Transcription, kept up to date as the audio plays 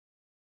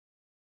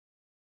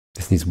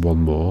This needs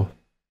one more.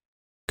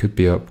 Could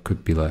be up,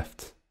 could be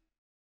left.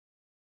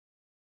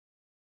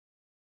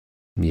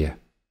 Yeah.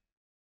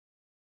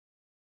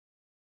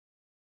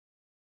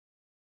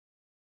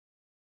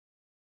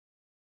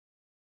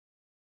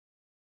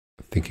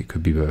 I think it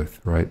could be both,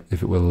 right?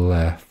 If it were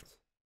left,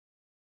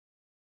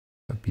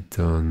 that'd be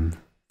done.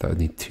 That would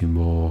need 2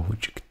 more,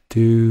 which you could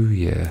do,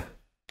 yeah.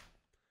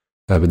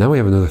 But now we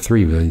have another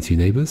 3 with only 2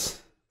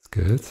 neighbors. That's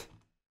good.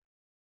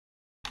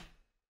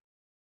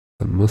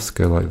 That must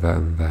go like that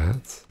and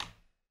that.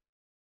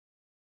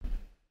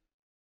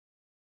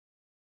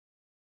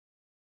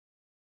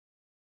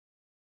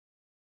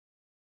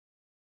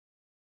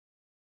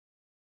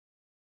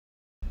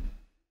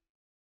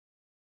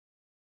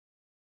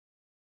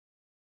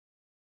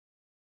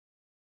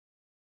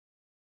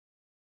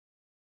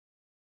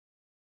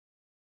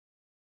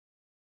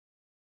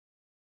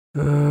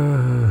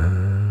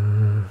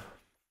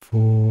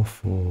 Four,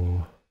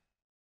 4.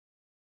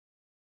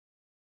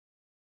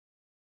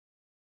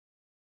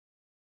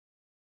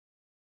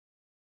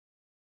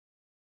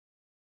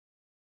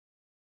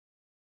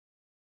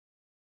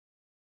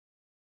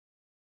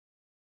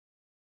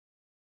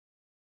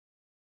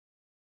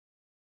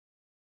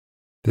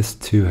 This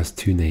 2 has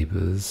 2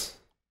 neighbors.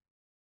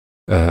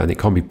 And it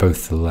can't be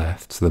both to the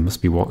left, so there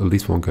must be one, at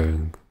least one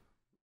going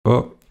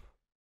up.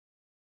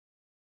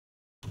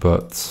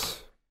 But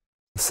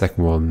the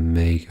second one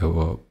may go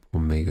up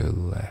or may go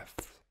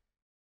left.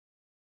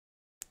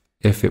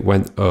 If it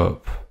went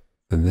up,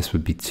 then this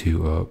would be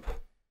 2 up.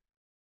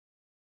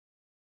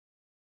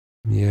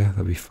 Yeah,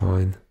 that'd be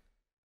fine.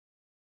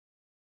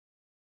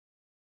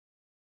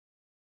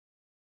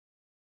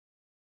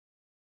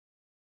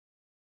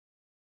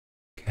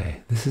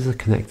 Okay, this is a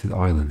connected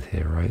island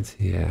here, right?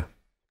 Yeah.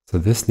 So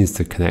this needs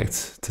to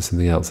connect to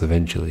something else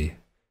eventually.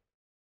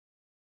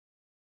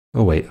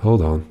 Oh wait,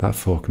 hold on. That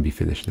 4 can be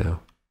finished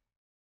now.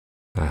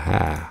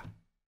 Aha.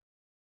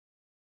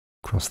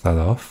 Cross that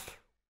off.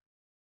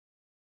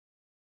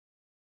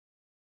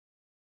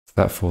 So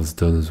that 4's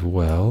done as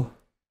well.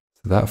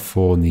 So that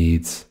 4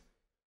 needs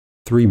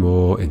 3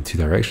 more in 2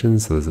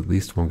 directions, so there's at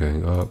least one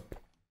going up.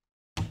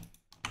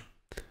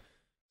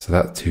 So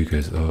that 2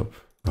 goes up.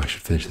 I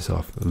should finish this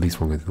off. At least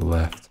one going to the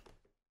left.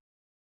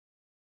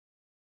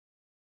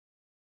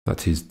 That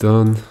 2's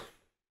done.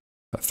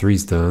 That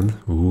 3's done.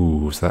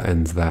 Ooh, so that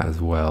ends that as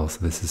well.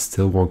 So this is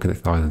still one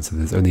connected island, so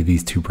there's only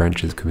these 2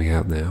 branches coming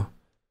out now.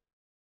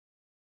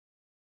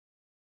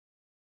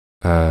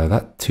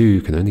 That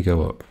 2 can only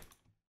go up.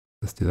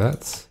 Let's do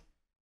that.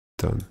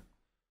 Done.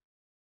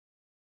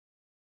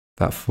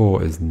 That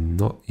 4 is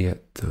not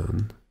yet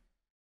done.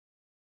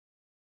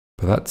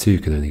 But that 2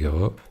 can only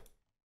go up.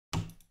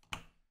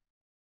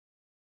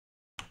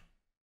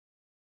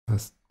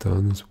 That's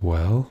done as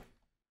well.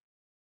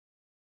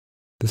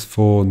 This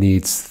 4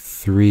 needs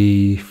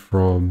 3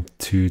 from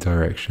 2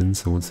 directions.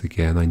 So once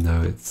again, I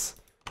know it's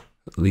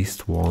at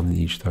least 1 in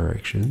each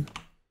direction.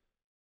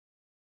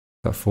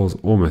 That 4's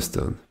almost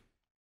done.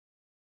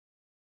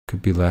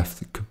 Could be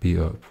left, it could be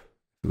up.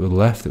 If it were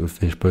left, it would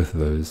finish both of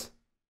those.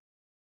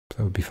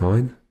 That would be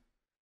fine.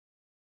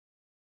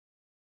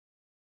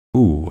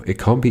 Ooh, it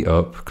can't be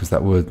up because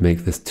that would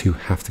make this 2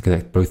 have to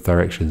connect both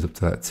directions up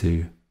to that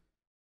 2.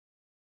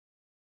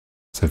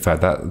 So in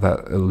fact, that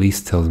at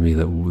least tells me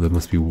that there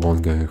must be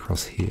one going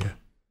across here.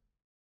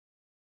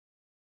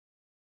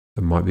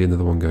 There might be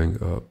another one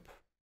going up.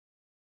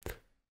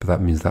 But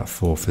that means that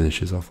 4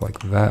 finishes off like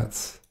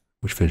that,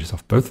 which finishes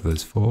off both of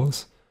those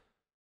 4s.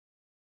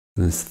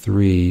 Then this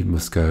 3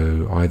 must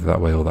go either that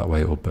way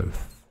or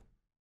both.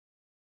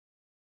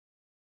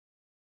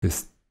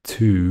 This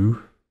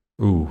 2,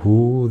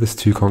 ooh, this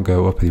 2 can't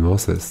go up anymore,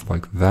 so it's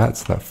like that.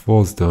 So that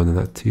 4's done and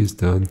that 2's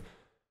done.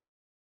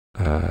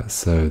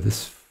 So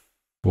this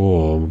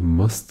 4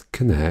 must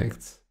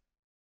connect.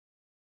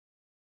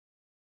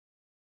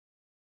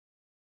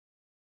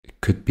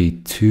 It could be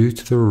 2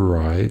 to the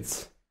right,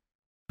 which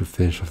would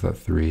finish off that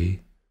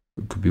 3.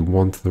 It could be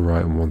 1 to the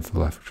right and 1 to the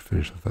left, which would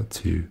finish off that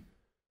 2.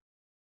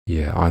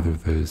 Yeah, either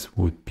of those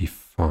would be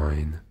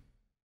fine.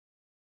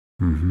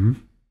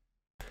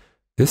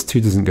 This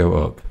 2 doesn't go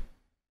up,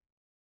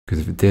 because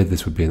if it did,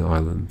 this would be an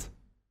island.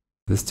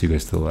 This 2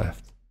 goes to the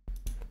left.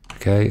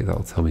 Okay,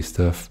 that'll tell me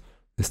stuff.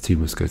 This 2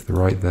 must go to the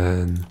right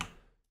then.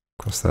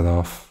 Cross that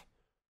off.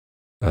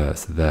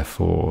 So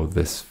therefore,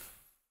 this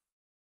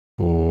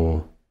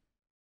 4...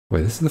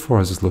 Wait, this is the 4 I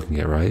was just looking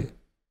at, right?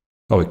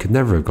 Oh, it could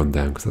never have gone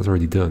down, because that's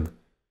already done.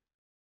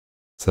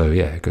 So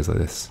yeah, it goes like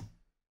this.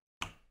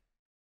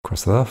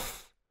 Cross that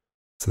off.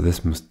 So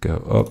this must go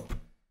up.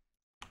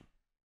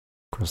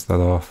 Cross that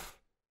off.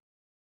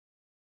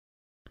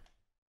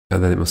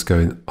 And then it must go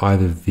in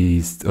either of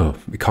these. Oh,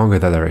 it can't go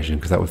that direction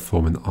because that would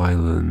form an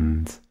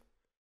island.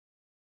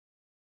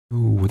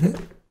 Ooh, would it?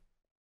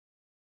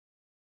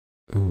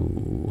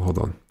 Ooh, hold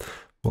on.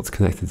 What's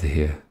connected to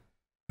here?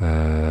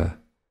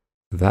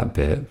 That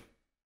bit.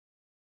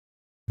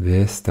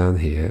 This down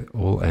here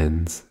all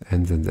ends.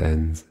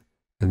 Then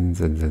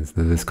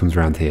this comes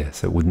around here.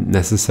 So it wouldn't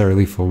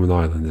necessarily form an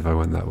island if I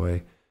went that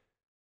way.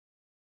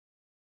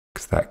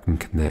 Because that can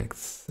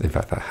connect. In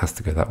fact, that has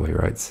to go that way,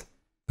 right?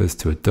 Those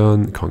two are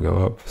done, can't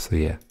go up, so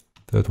yeah,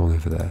 third one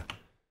over there.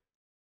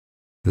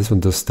 This one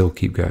does still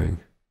keep going.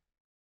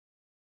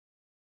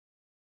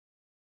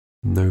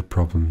 No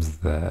problems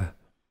there.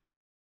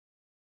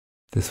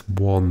 This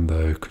one,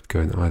 though, could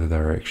go in either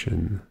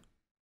direction.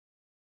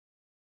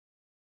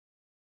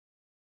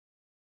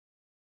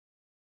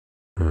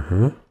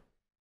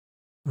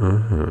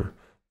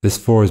 This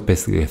 4 is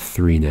basically a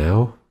 3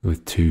 now,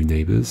 with 2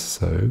 neighbors,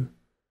 so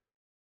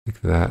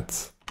like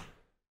that,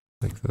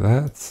 like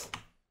that.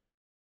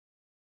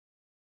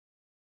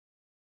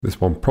 This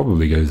one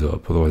probably goes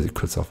up, otherwise it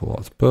cuts off a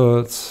lot,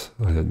 but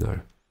I don't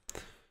know.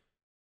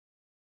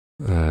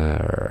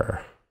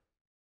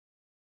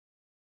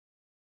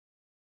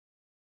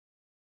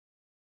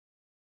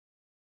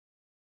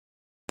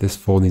 This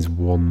 4 needs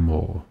one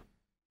more.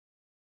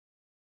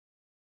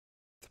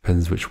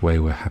 Depends which way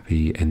we're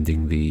happy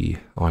ending the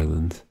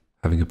island,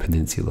 having a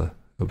peninsula.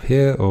 Up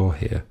here or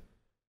here?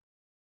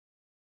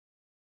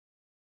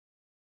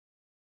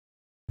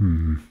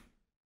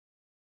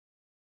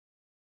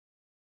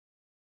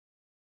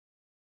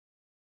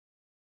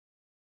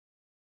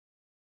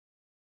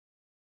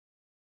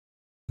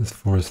 This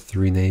 4 has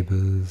 3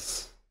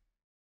 neighbors.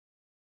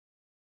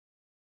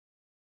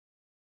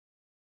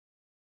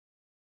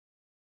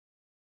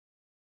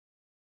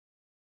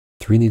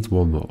 Three needs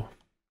one more.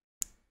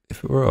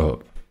 If it were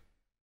up,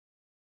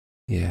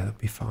 yeah, that'd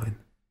be fine.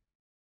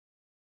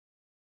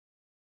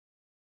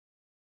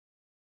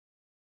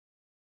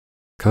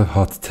 Kind of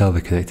hard to tell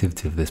the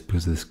connectivity of this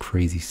because of this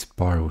crazy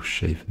spiral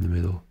shape in the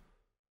middle.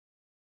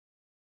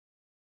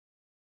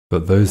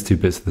 But those two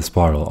bits of the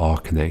spiral are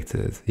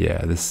connected.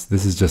 Yeah, this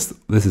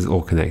is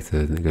all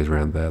connected and it goes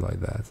around there like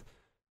that.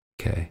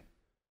 Okay.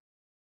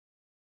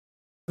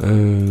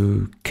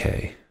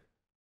 Okay.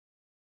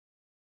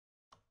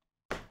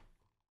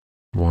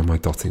 Why am I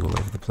dotting all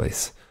over the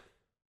place?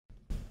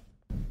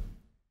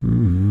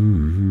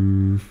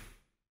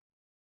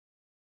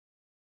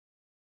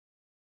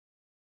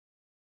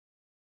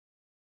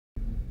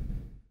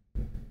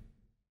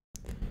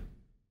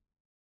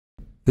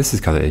 This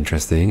is kind of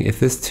interesting. If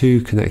this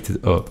 2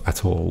 connected up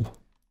at all,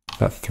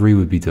 that 3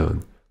 would be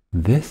done.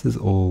 This is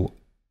all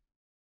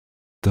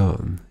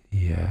done.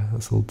 Yeah,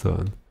 that's all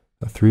done.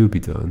 That 3 would be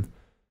done.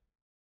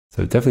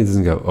 So it definitely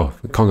doesn't go, oh,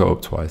 it can't go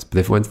up twice. But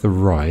if it went to the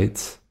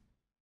right,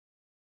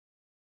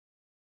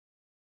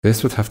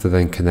 this would have to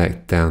then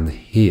connect down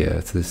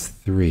here to this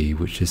 3,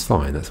 which is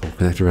fine. That's all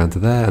connected around to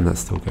there, and that's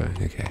still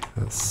going. Okay,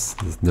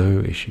 there's no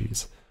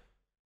issues.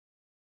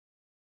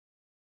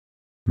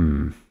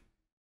 And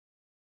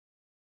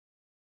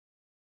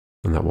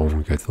that one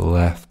would go to the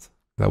left.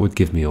 That would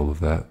give me all of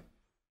that.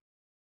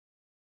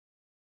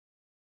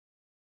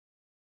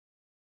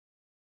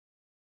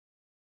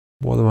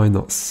 What am I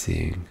not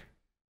seeing?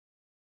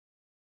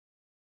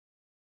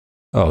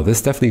 Oh,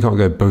 this definitely can't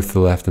go both to the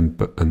left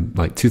and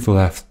like 2 to the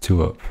left,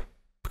 2 up,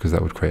 because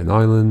that would create an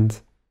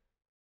island.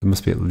 There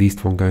must be at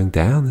least one going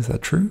down. Is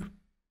that true?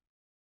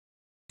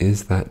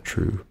 Is that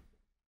true?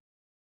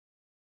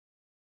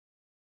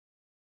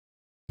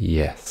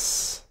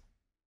 Yes.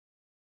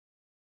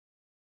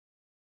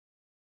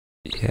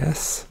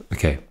 Yes.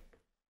 Okay.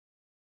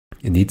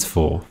 It needs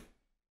 4.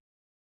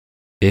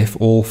 If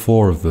all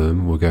 4 of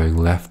them were going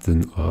left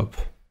and up,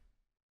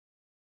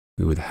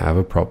 we would have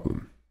a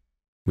problem.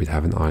 We'd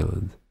have an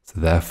island. So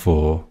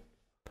therefore,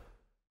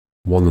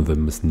 one of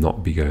them must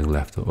not be going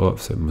left or up,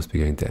 so it must be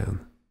going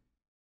down.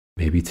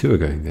 Maybe 2 are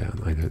going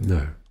down, I don't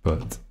know.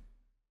 But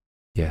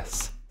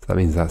yes, so that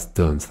means that's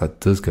done. So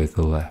that does go to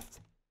the left.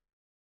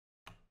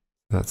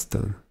 That's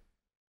done.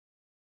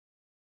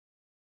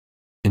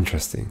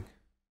 Interesting.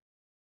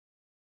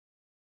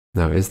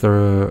 Now, is there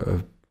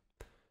a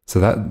so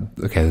that,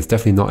 okay, there's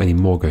definitely not any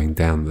more going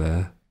down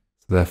there.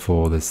 So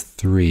therefore, there's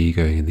 3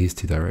 going in these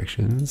 2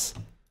 directions.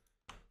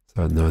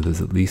 So I know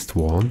there's at least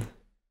 1.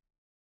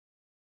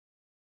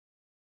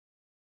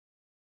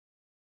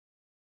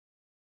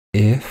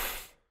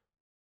 If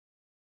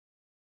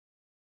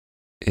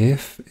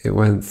it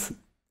went,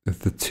 if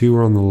the 2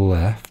 were on the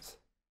left,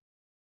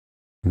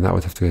 then that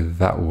would have to go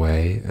that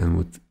way and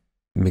would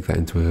make that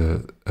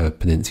into a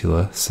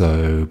peninsula.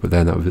 So, but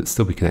then that would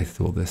still be connected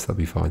to all this, that'd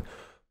be fine.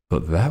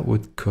 But that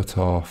would cut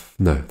off,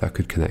 no, that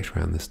could connect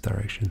around this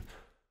direction.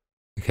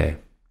 Okay,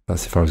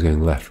 that's if I was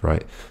going left,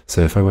 right?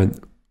 So if I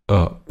went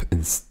up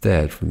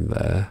instead from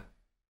there,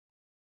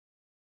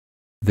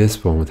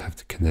 this one would have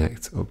to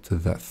connect up to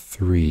that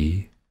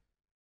 3.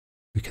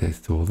 We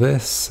connect to all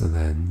this, and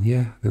then,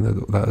 yeah, then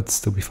that would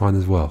still be fine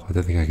as well. I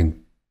don't think I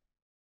can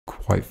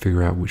quite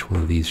figure out which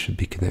one of these should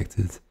be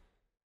connected.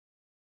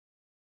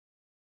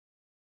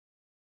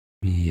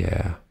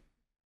 Yeah.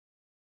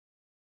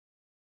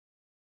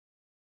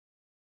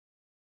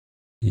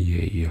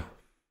 Yeah.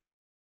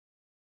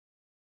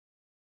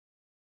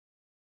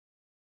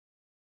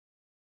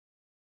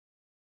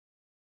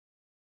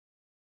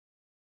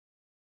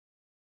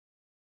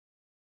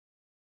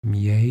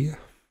 Yeah.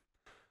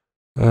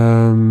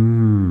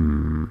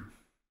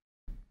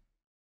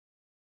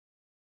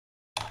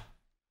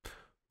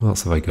 What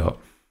else have I got?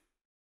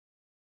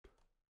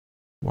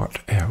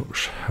 What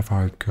else have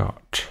I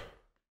got?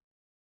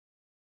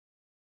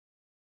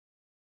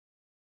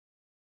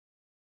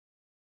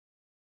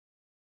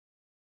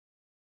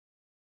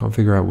 Can't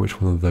figure out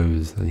which one of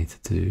those I need to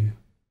do.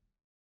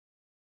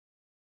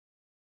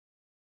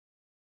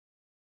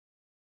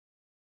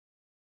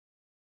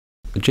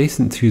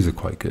 Adjacent twos are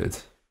quite good,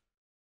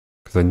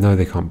 because I know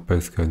they can't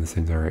both go in the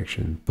same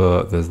direction,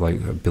 but there's like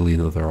a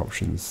billion other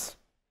options.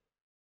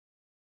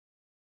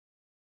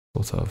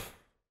 Sort of.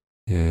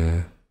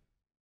 Yeah.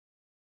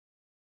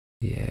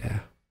 Yeah.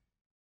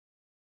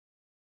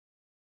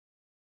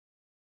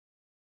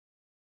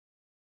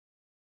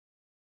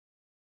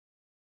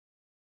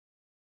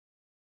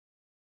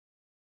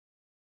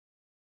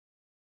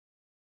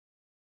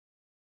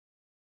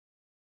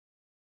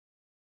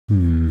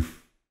 Hmm.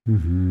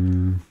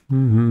 Mm-hmm.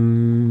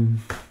 Mm-hmm.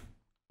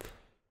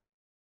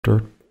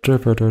 Dur, dur,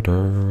 dur, dur,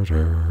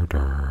 dur,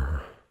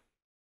 dur.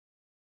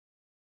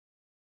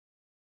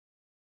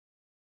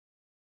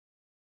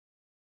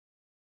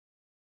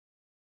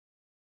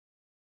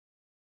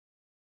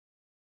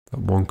 That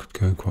one could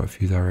go in quite a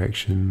few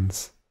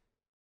directions.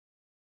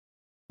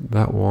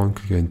 That one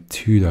could go in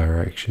two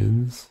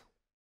directions.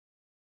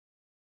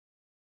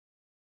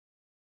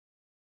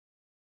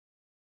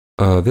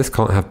 This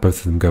can't have both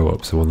of them go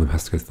up, so one of them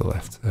has to go to the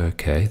left.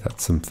 Okay,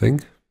 that's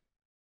something.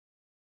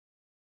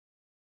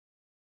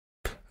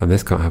 And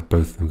this can't have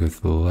both of them go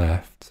to the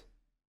left.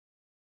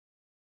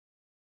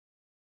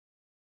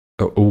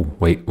 Oh,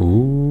 wait.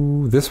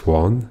 Ooh, this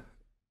one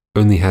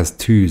only has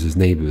twos as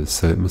neighbors,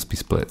 so it must be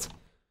split.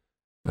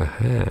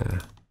 Aha.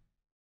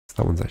 So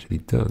that one's actually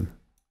done.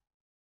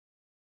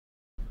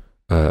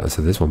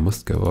 So this one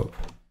must go up.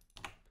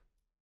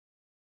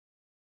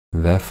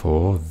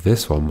 Therefore,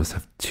 this one must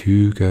have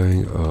two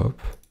going up,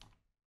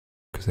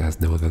 because it has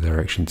no other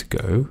direction to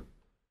go.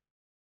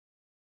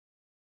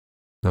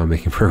 Now I'm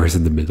making progress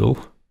in the middle.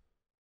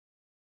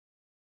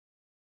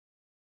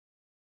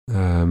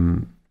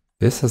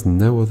 This has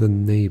no other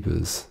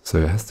neighbors, so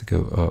it has to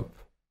go up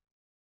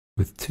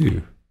with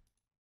two.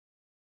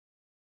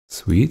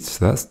 Sweet,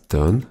 so that's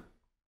done.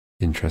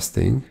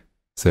 Interesting.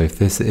 So if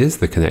this is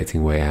the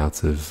connecting way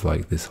out of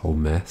like this whole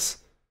mess,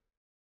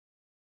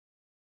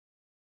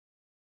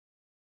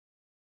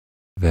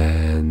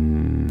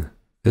 then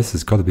this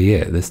has got to be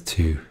it, this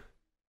two.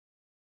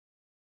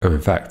 Oh,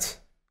 in fact,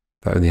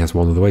 that only has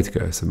one other way to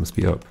go, so it must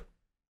be up.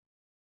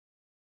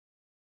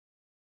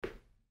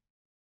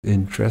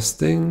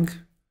 Interesting.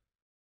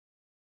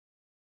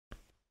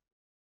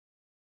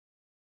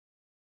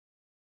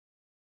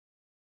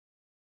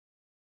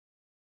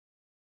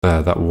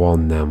 That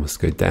one now must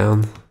go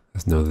down.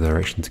 There's no other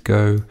direction to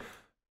go.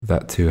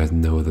 That two has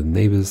no other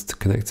neighbors to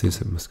connect to,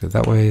 so it must go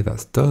that way.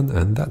 That's done,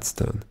 and that's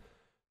done.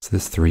 So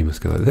this three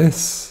must go like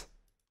this.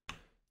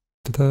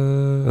 Ta-da!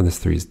 And this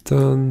three is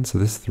done. So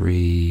this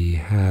three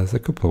has a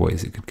couple of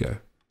ways it could go.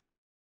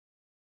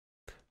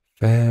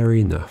 Fair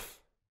enough.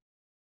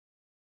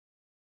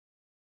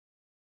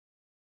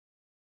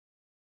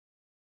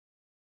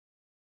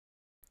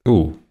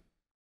 Ooh,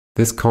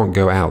 this can't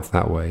go out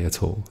that way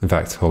at all. In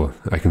fact, hold on,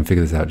 I can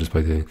figure this out just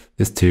by doing,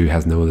 this two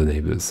has no other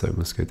neighbors, so it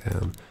must go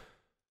down.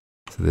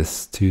 So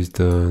this two's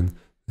done,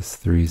 this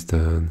three's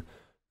done,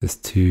 this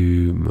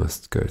two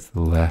must go to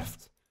the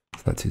left.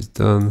 So that two's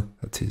done,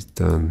 that two's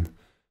done.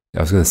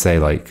 I was going to say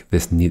like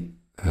this need,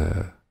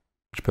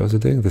 which bit was I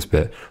doing? This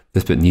bit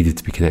needed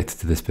to be connected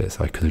to this bit,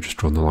 so I could have just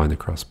drawn the line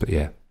across, but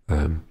yeah,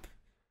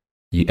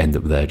 you end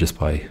up there just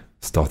by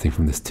starting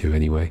from this two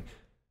anyway.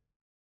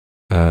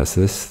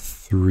 So this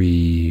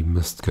three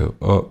must go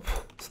up.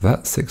 So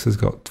that six has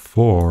got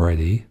four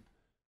already.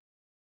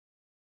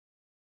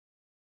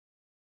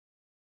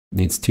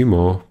 Needs two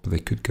more, but they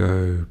could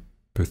go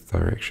both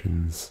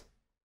directions.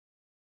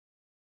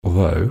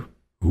 Although,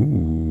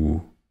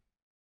 ooh.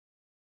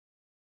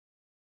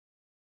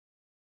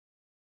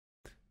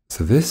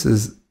 So this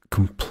is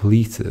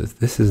completed.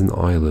 This is an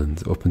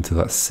island up until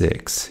that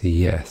six,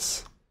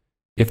 yes.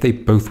 If they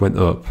both went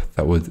up,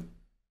 that would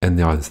end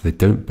the island, so they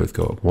don't both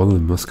go up. One of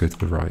them must go to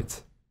the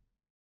right.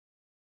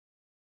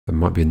 There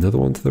might be another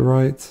one to the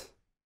right.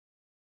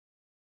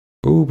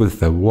 Oh, but if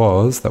there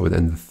was, that would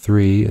end the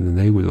three, and then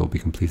they would all be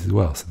complete as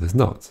well, so there's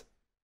not.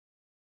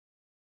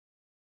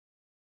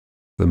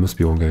 There must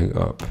be one going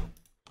up.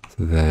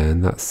 So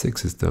then that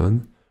six is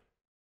done.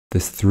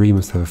 This three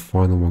must have a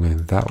final one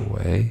going that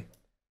way.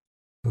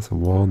 That's a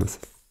one, that's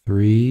a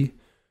three.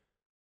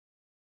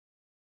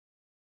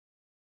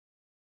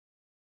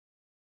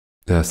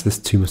 So this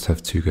two must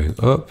have two going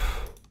up.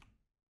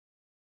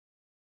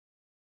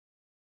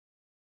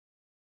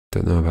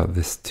 Don't know about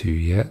this two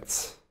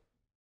yet.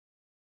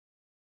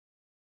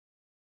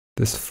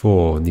 This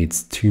four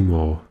needs two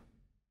more.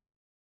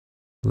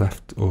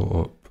 Left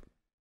or up.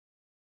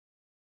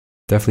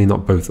 Definitely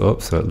not both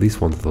up, so at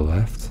least one to the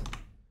left.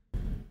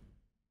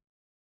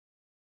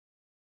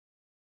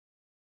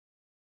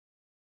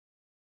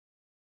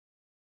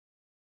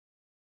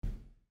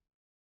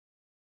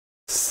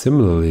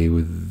 Similarly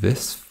with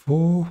this four.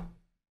 4.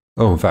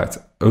 Oh, in fact,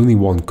 only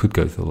one could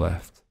go to the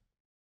left.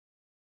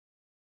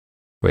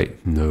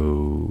 Wait,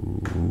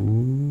 no.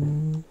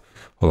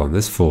 Hold on,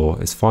 this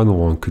 4, its final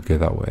one could go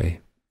that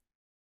way.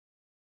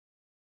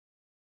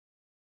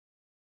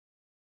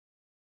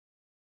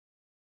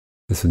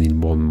 This will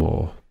need one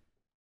more.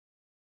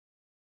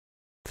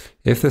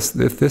 If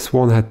this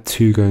one had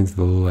 2 going to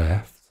the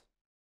left,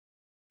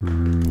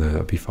 no,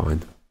 that'd be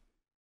fine.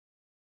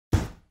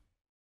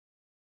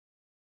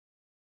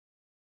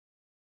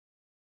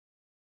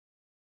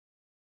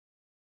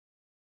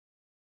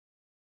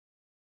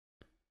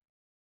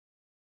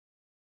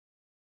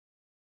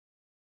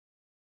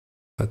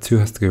 That 2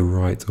 has to go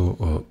right or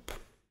up.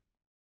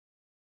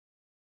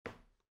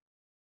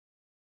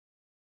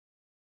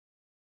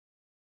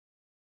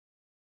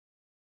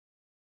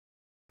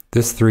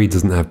 This 3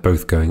 doesn't have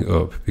both going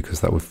up because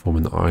that would form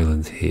an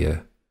island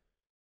here.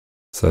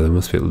 So there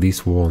must be at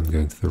least 1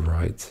 going to the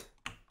right,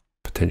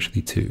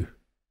 potentially 2.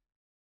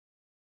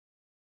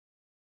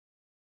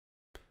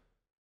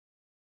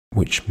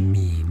 Which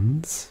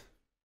means,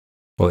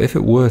 well, if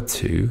it were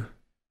 2,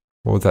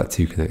 what would that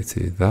 2 connect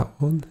to? That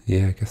one?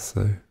 Yeah, I guess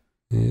so.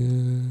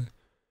 Yeah.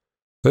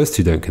 Those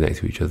 2 don't connect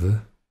to each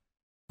other.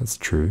 That's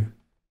true.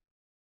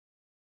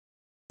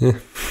 Yeah,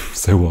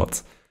 so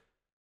what?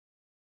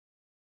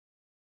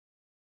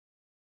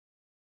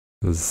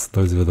 There's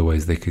loads of other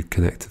ways they could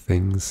connect to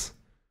things.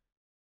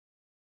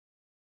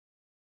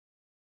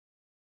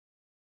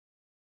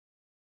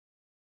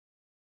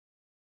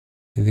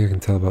 Anything I can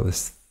tell about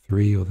this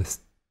 3 or this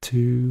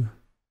 2?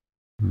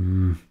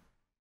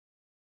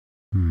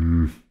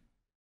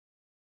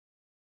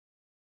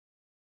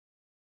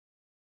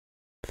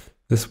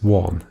 This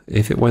 1,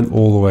 if it went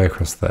all the way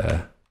across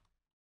there,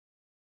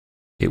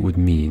 it would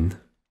mean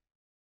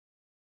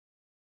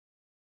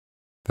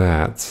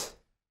that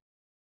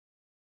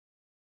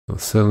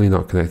it's certainly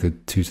not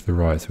connected 2 to the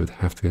right, so it would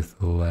have to go to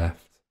the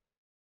left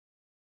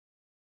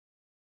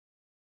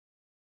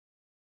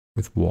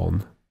with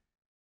 1,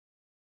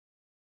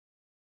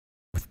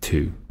 with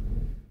 2,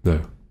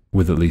 no,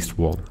 with at least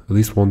 1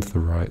 to the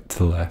right, to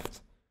the left.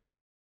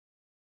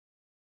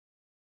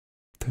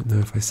 Don't know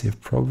if I see a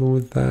problem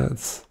with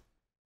that.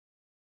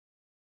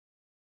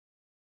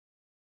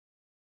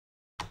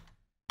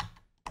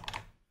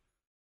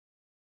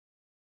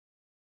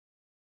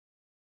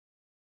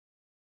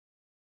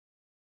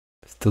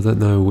 Still don't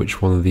know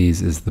which one of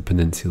these is the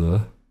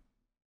peninsula.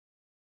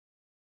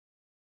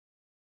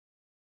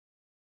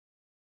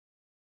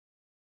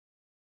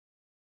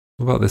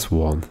 What about this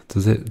one?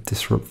 Does it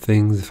disrupt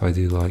things if I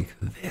do like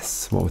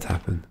this? What would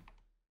happen?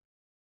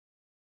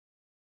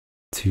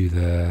 2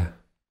 there.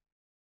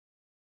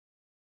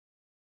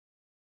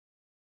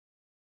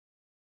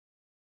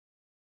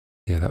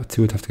 Yeah, that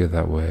 2 would have to go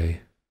that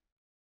way.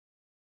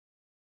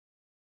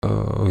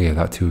 Oh yeah,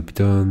 that 2 would be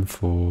done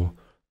for...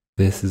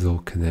 This is all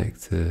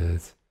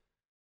connected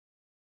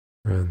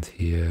around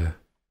here.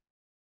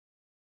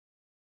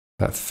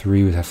 That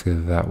 3 would have to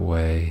go that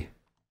way.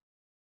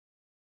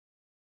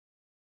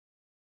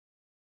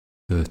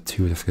 The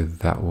 2 would have to go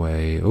that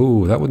way.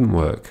 Oh, that wouldn't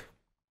work.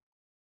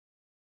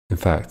 In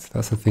fact,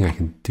 that's the thing I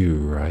can do,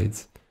 right?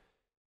 If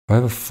I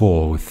have a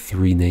 4 with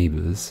 3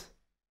 neighbors,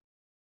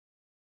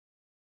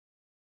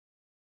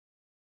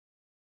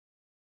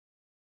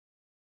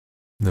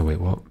 no, wait,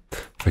 what?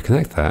 If I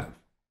connect that,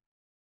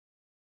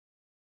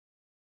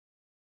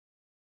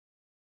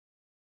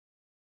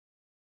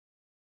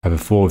 I have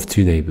a 4 with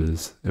 2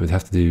 neighbors. It would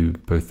have to do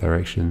both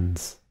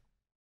directions.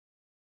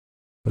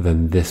 But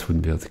then this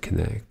wouldn't be able to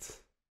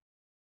connect.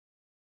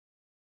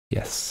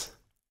 Yes.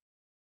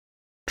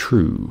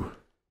 True.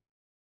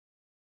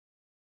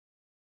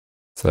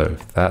 So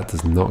that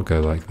does not go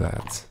like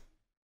that.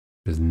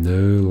 There's no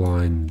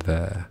line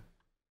there.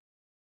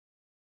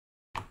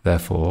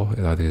 Therefore,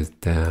 it either goes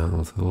down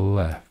or to the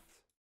left.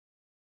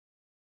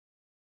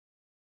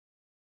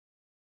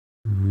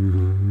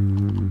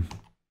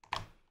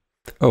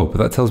 Oh, but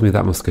that tells me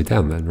that must go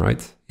down then,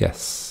 right?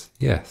 Yes,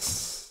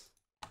 yes.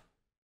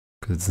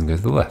 Because it doesn't go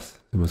to the left.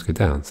 It must go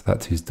down. So that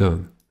 2's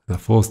done. That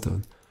 4's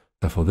done.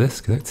 Therefore this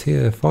connects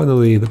here.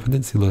 Finally, the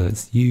peninsula.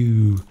 It's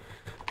you.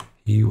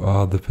 You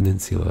are the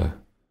peninsula.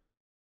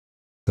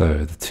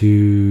 So the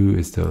 2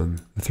 is done.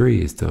 The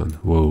 3 is done.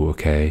 Whoa,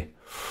 okay.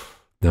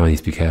 Now I need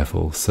to be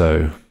careful.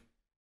 So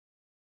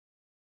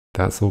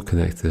that's all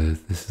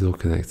connected. This is all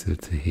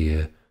connected to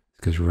here.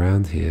 It goes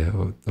around here,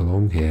 or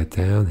along here,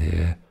 down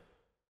here.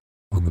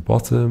 On the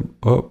bottom,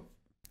 up.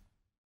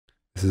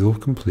 This is all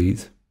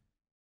complete.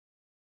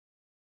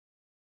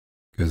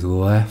 Goes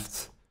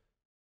left,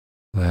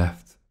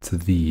 left to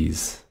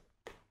these.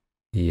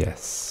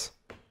 Yes.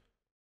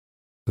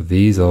 So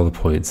these are the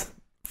points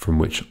from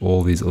which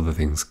all these other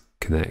things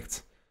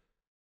connect.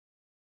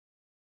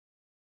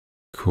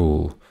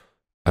 Cool.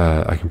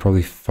 I can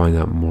probably find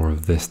out more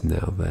of this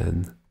now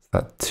then.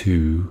 That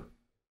 2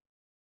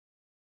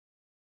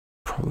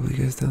 probably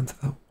goes down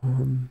to that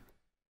 1.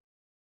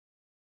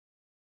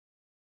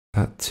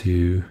 That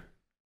 2.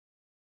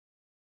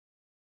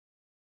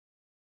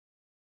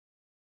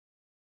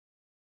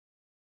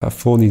 That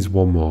 4 needs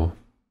 1 more.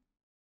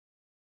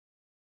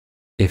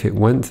 If it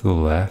went to the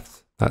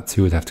left, that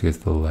 2 would have to go to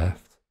the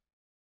left.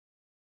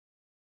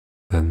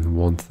 then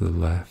 1 to the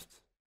left.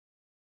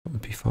 That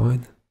would be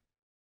fine.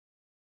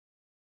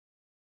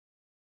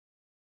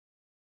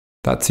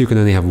 That 2 can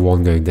only have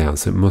 1 going down,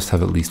 so it must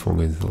have at least 1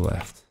 going to the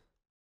left.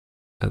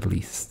 At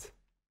least.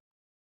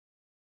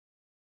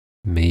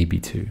 Maybe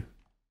 2.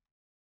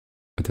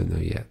 I don't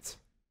know yet.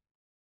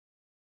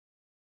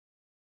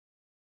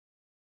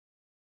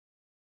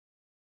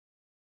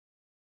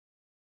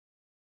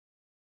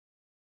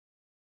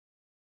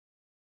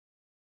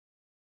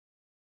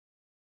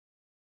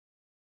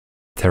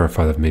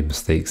 Terrified I've made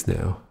mistakes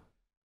now,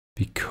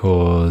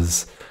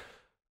 because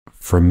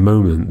for a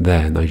moment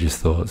then I just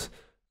thought,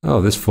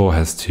 oh, this 4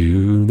 has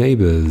 2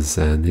 neighbors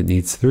and it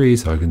needs 3,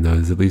 so I can know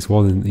there's at least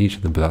 1 in each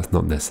of them, but that's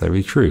not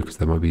necessarily true because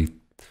there might be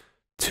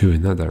 2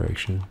 in that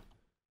direction.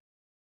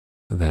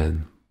 And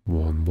then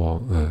 1,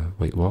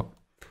 wait, what?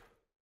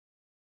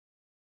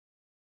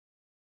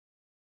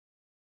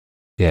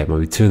 Yeah, it might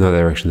be 2 in that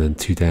direction, then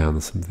 2 down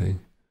or something.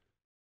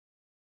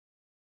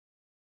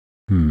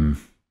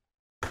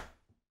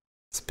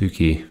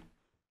 Spooky.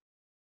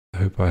 I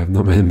hope I have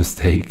not made a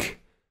mistake.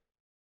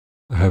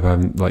 I hope I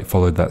haven't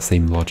followed that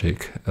same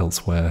logic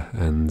elsewhere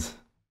and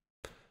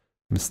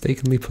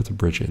mistakenly put a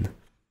bridge in.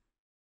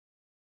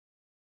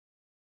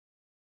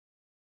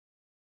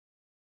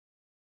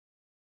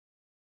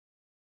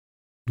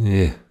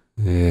 Yeah,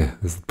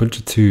 there's a bunch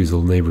of 2s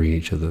all neighboring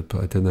each other,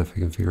 but I don't know if I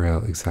can figure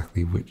out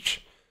exactly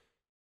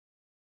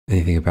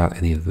anything about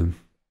any of them.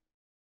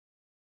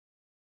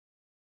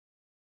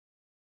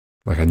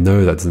 I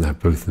know that doesn't have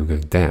both of them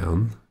going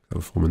down, that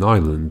would form an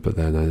island, but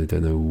then I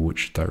don't know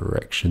which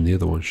direction the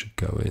other one should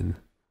go in.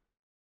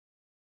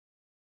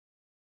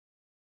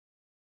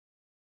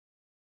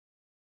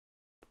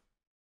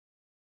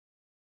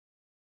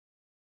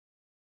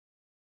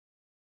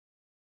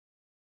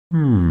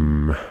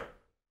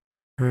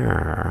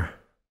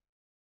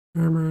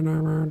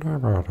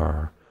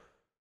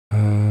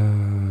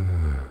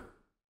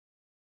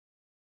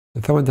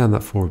 If that went down,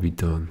 that 4 would be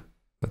done.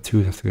 That 2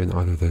 would have to go in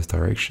either of those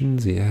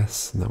directions,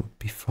 yes, and that would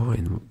be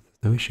fine.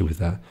 There's no issue with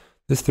that.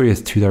 This 3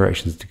 has 2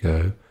 directions to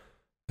go,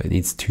 but it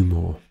needs 2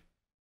 more.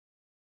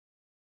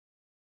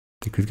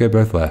 They could go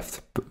both left,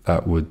 but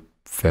that would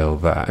fail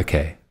that.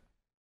 Okay.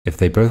 If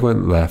they both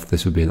went left,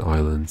 this would be an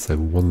island, so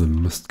one of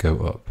them must go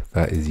up.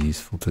 That is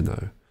useful to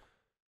know,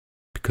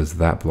 because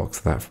that blocks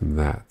that from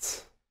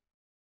that.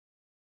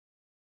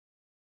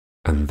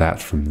 And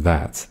that from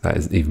that. That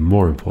is even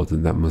more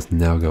important. That must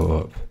now go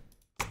up.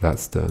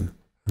 That's done.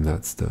 And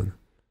that's done.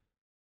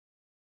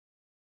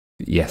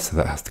 Yes, so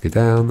that has to go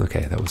down.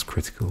 Okay, that was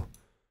critical.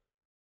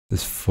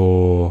 This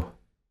 4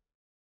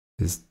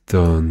 is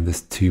done.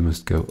 This 2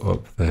 must go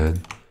up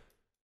then.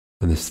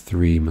 And this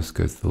 3 must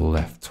go to the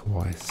left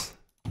twice.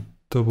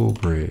 Double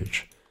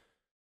bridge.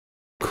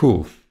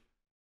 Cool.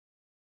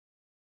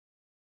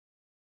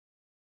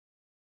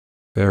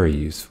 Very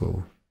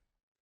useful.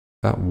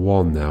 That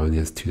 1 now only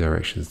has 2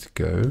 directions to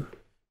go.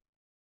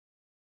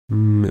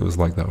 It was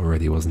like that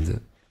already, wasn't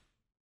it?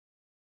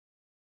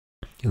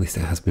 At least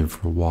it has been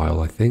for a while,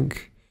 I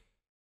think.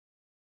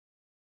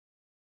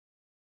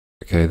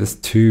 Okay, this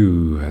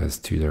 2 has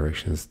 2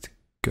 directions to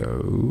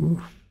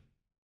go.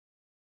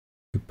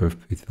 Could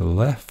both be to the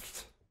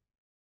left.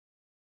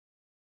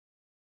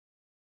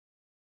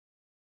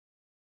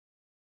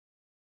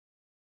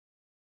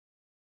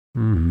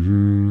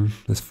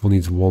 This 4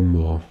 needs 1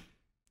 more.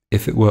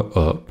 If it were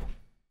up,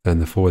 then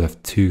the 4 would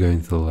have 2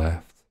 going to the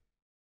left.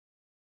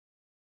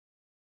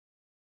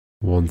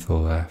 1 to the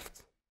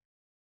left.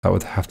 That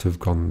would have to have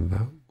gone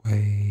that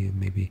way,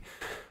 maybe.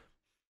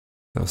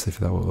 That was if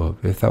that were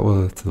up. If that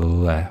were to the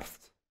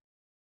left.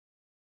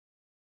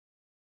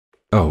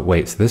 Oh,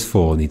 wait, so this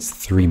 4 needs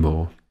 3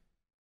 more.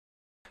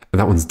 And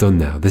that one's done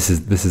now. This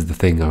is the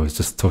thing I was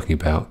just talking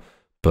about,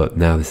 but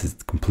now this is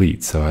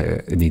complete. So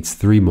it needs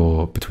 3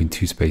 more between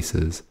 2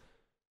 spaces.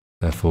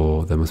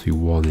 Therefore, there must be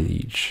 1 in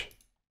each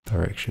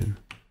direction.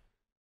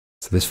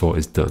 So this 4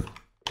 is done.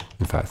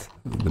 In fact,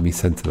 let me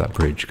center that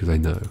bridge because I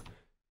know.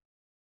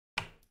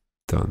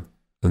 Done.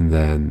 And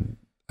then,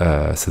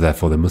 so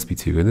therefore there must be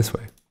 2 going this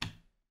way.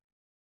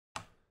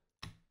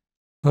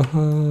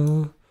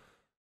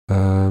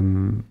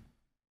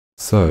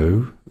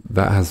 So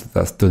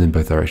that's done in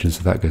both directions,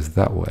 so that goes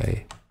that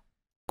way.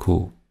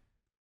 Cool.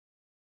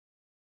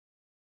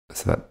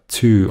 So that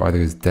 2 either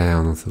goes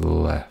down or to the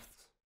left.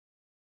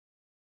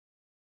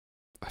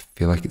 I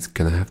feel like it's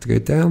gonna have to go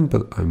down,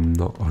 but I'm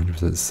not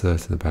 100%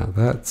 certain about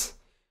that.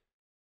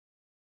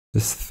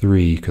 This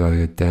 3 could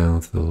either go down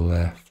or to the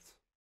left.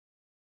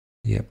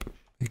 Yep,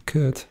 it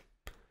could.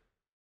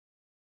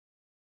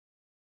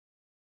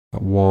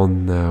 That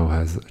 1 now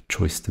has a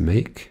choice to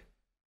make.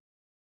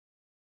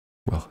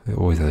 Well, it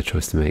always had a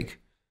choice to make.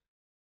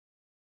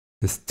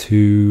 This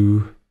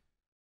 2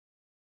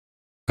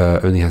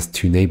 only has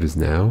 2 neighbors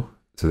now,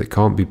 so it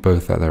can't be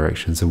both that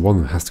direction. So one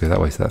of them has to go that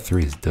way, so that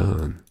 3 is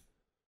done.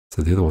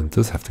 So the other one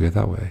does have to go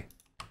that way.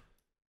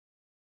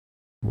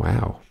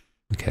 Wow,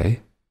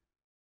 okay.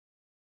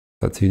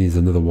 That 2 needs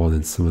another 1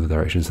 in some other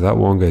direction, so that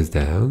 1 goes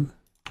down.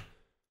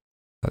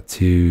 That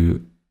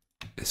 2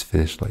 is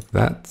finished like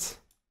that.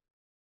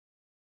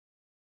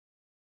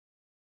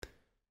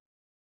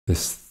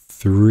 This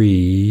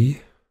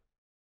 3.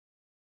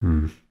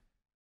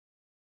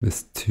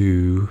 This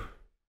 2.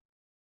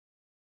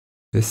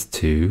 This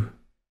 2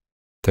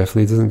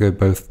 definitely doesn't go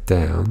both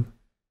down.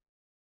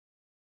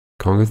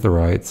 Can't go to the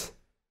right.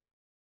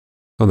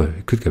 Oh no,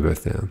 it could go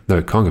both down. No,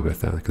 it can't go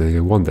both down. It can only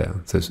go one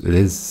down. So it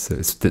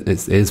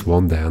is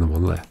one down and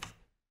one left.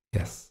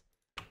 Yes.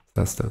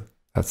 That's done.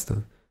 That's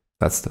done.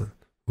 That's done.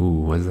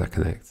 Ooh, where does that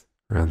connect?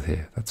 Around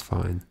here. That's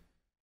fine.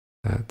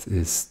 That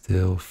is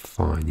still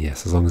fine.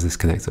 Yes, as long as this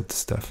connects up to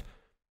stuff,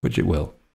 which it will.